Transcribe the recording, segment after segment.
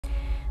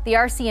The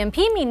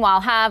RCMP,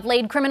 meanwhile, have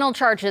laid criminal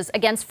charges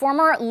against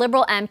former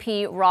Liberal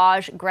MP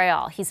Raj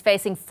Grewal. He's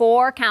facing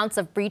 4 counts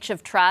of breach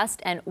of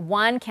trust and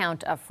 1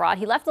 count of fraud.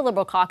 He left the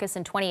Liberal caucus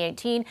in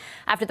 2018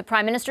 after the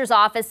Prime Minister's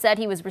office said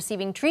he was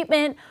receiving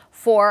treatment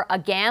for a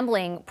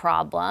gambling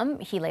problem.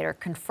 He later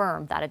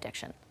confirmed that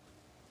addiction.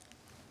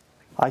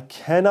 I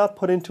cannot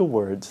put into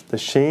words the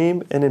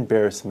shame and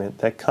embarrassment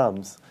that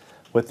comes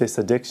with this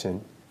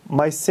addiction.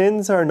 My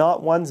sins are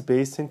not ones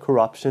based in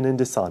corruption and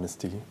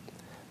dishonesty.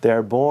 They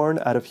are born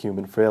out of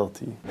human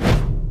frailty.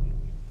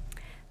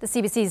 The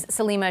CBC's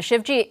Salima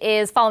Shivji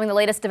is following the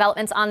latest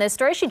developments on this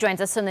story. She joins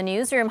us from the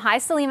newsroom. Hi,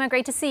 Salima.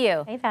 Great to see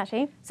you. Hey,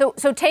 Fashi.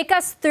 So take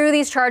us through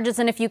these charges,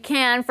 and if you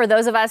can, for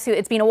those of us who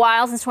it's been a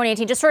while since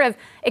 2018, just sort of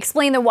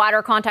explain the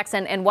wider context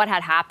and what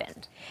had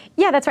happened.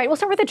 Yeah, that's right. We'll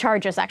start with the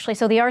charges, actually.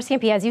 So the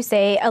RCMP, as you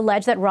say,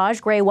 alleged that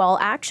Raj Grewal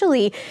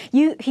actually,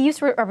 he used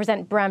to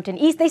represent Brampton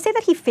East. They say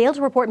that he failed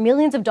to report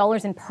millions of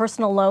dollars in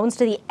personal loans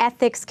to the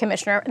Ethics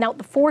Commissioner. Now,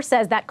 the force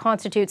says that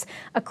constitutes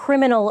a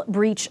criminal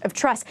breach of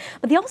trust.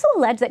 But they also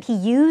allege that he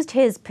used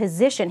his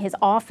position, his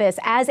office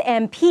as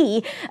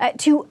MP,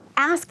 to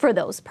ask for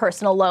those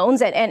personal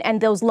loans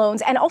and those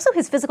loans, and also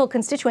his physical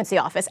constituency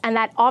office and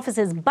that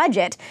office's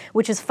budget,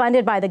 which is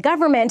funded by the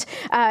government,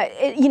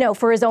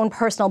 for his own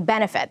personal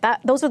benefit.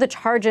 Those are the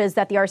charges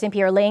that the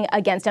RCMP are laying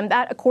against him.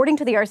 That, according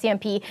to the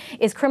RCMP,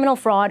 is criminal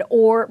fraud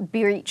or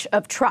breach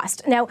of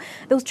trust. Now,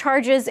 those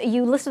charges,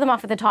 you listed them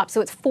off at the top.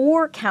 So it's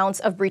 4 counts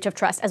of breach of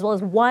trust, as well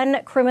as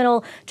 1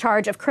 criminal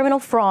charge of criminal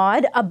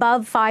fraud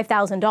above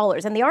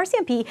 $5,000. And the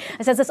RCMP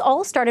says this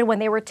all started when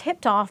they were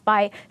tipped off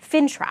by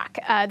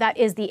FinTrack. That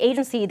is the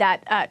agency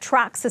that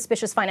tracks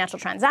suspicious financial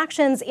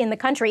transactions in the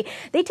country.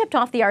 They tipped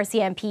off the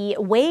RCMP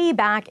way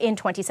back in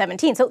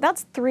 2017. So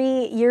that's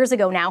 3 years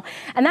ago now.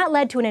 And that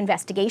led to an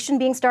investigation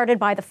being started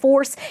by the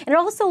force. And it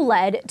also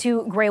led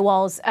to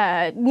Grewal's,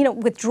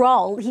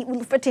 withdrawal,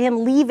 to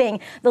him leaving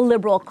the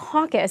Liberal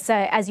caucus.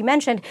 As you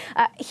mentioned,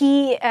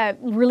 he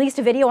released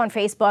a video on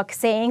Facebook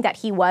saying that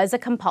he was a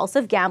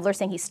compulsive gambler,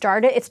 saying it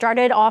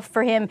started off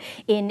for him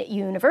in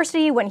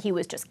university when he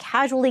was just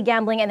casually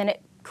gambling, and then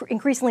it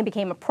increasingly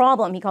became a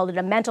problem. He called it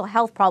a mental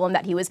health problem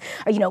that he was,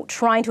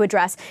 trying to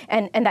address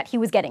and that he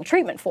was getting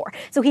treatment for.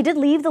 So he did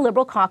leave the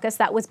Liberal caucus.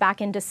 That was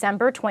back in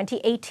December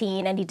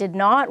 2018, and he did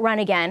not run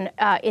again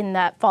in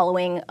that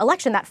following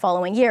election that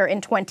following year in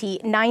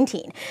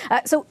 2019.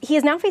 So he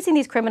is now facing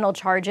these criminal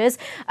charges,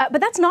 but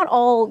that's not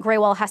all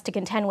Grewal has to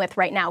contend with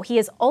right now. He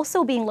is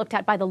also being looked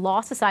at by the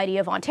Law Society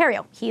of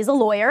Ontario. He is a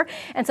lawyer,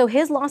 and so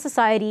his Law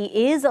Society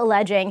is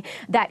alleging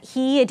that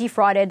he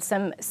defrauded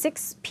some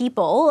 6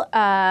 people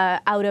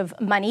out of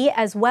money,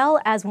 as well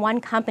as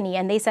 1 company,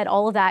 and they said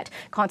all of that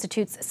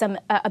constitutes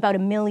about $1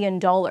 million.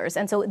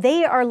 And so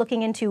they are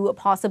looking into a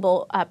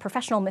possible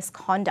professional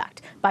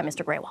misconduct by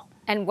Mr. Grewal.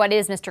 And what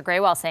is Mr.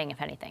 Grewal saying,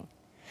 if anything?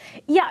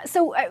 Yeah,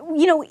 so,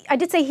 I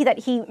did say that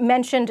he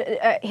mentioned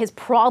his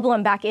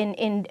problem back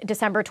in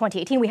December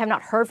 2018. We have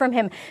not heard from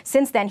him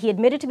since then. He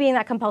admitted to being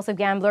that compulsive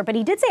gambler, but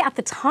he did say at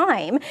the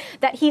time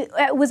that he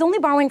was only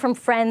borrowing from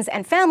friends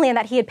and family, and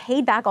that he had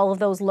paid back all of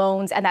those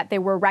loans, and that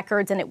there were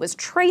records and it was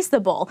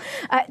traceable.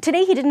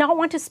 Today, he did not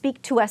want to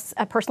speak to us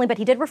personally, but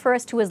he did refer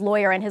us to his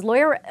lawyer, and his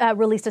lawyer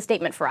released a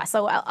statement for us.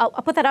 So I'll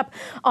put that up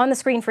on the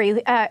screen for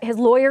you. His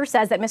lawyer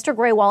says that Mr.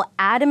 Grewal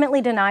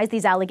adamantly denies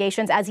these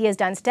allegations, as he has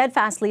done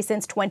steadfastly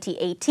since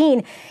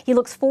 2018. He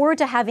looks forward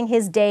to having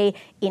his day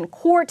in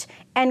court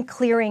and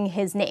clearing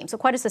his name. So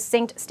quite a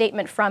succinct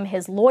statement from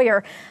his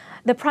lawyer.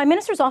 The Prime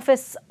Minister's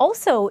office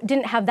also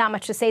didn't have that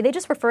much to say. They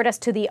just referred us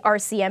to the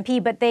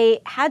RCMP, but they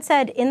had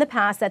said in the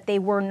past that they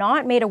were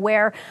not made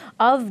aware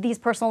of these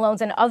personal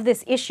loans and of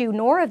this issue,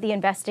 nor of the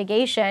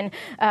investigation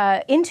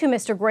into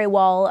Mr.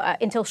 Grewal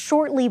until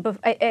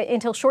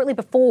shortly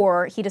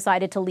before he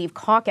decided to leave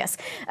caucus.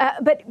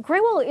 But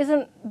Grewal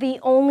isn't the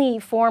only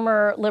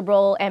former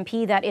Liberal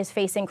MP that is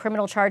facing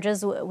criminal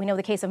charges. We know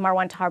the case of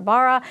Marwan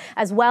Tarbara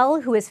as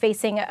well, who is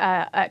facing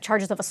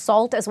charges of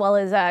assault as well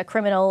as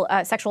criminal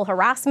sexual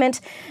harassment.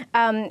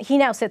 He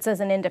now sits as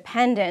an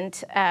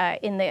independent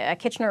in the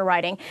Kitchener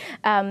riding,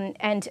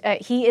 and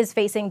he is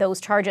facing those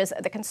charges.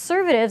 The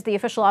Conservatives, the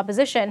official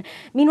opposition,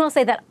 meanwhile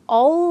say that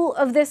all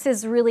of this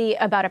is really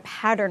about a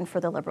pattern for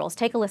the Liberals.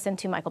 Take a listen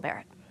to Michael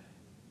Barrett.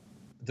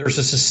 There's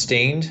a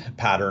sustained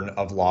pattern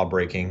of law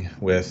breaking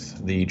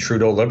with the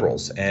Trudeau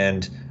Liberals,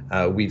 and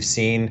we've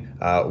seen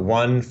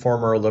 1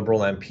 former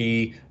Liberal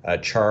MP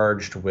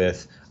charged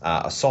with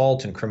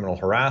assault and criminal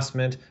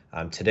harassment.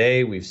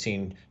 Today, we've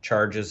seen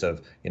charges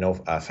of,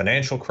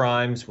 financial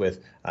crimes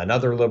with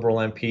another Liberal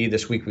MP.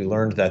 This week, we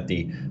learned that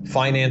the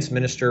finance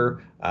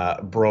minister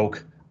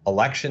broke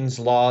elections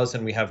laws,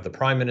 and we have the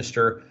Prime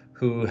Minister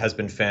who has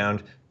been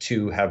found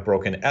to have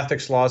broken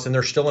ethics laws, and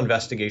there's still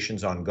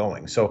investigations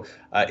ongoing. So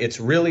it's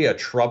really a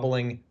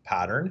troubling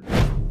pattern.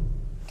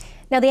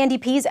 Now, the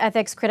NDP's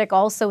ethics critic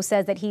also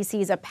says that he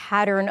sees a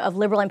pattern of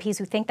Liberal MPs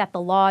who think that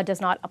the law does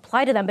not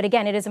apply to them. But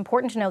again, it is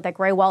important to note that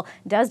Grewal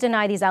does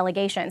deny these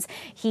allegations.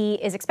 He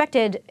is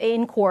expected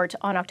in court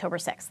on October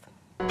 6th.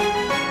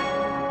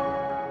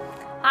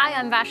 Hi,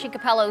 I'm Vashi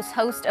Capellos,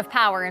 host of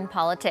Power in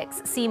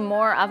Politics. See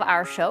more of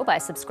our show by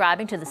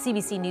subscribing to the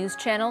CBC News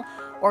channel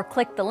or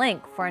click the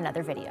link for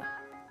another video.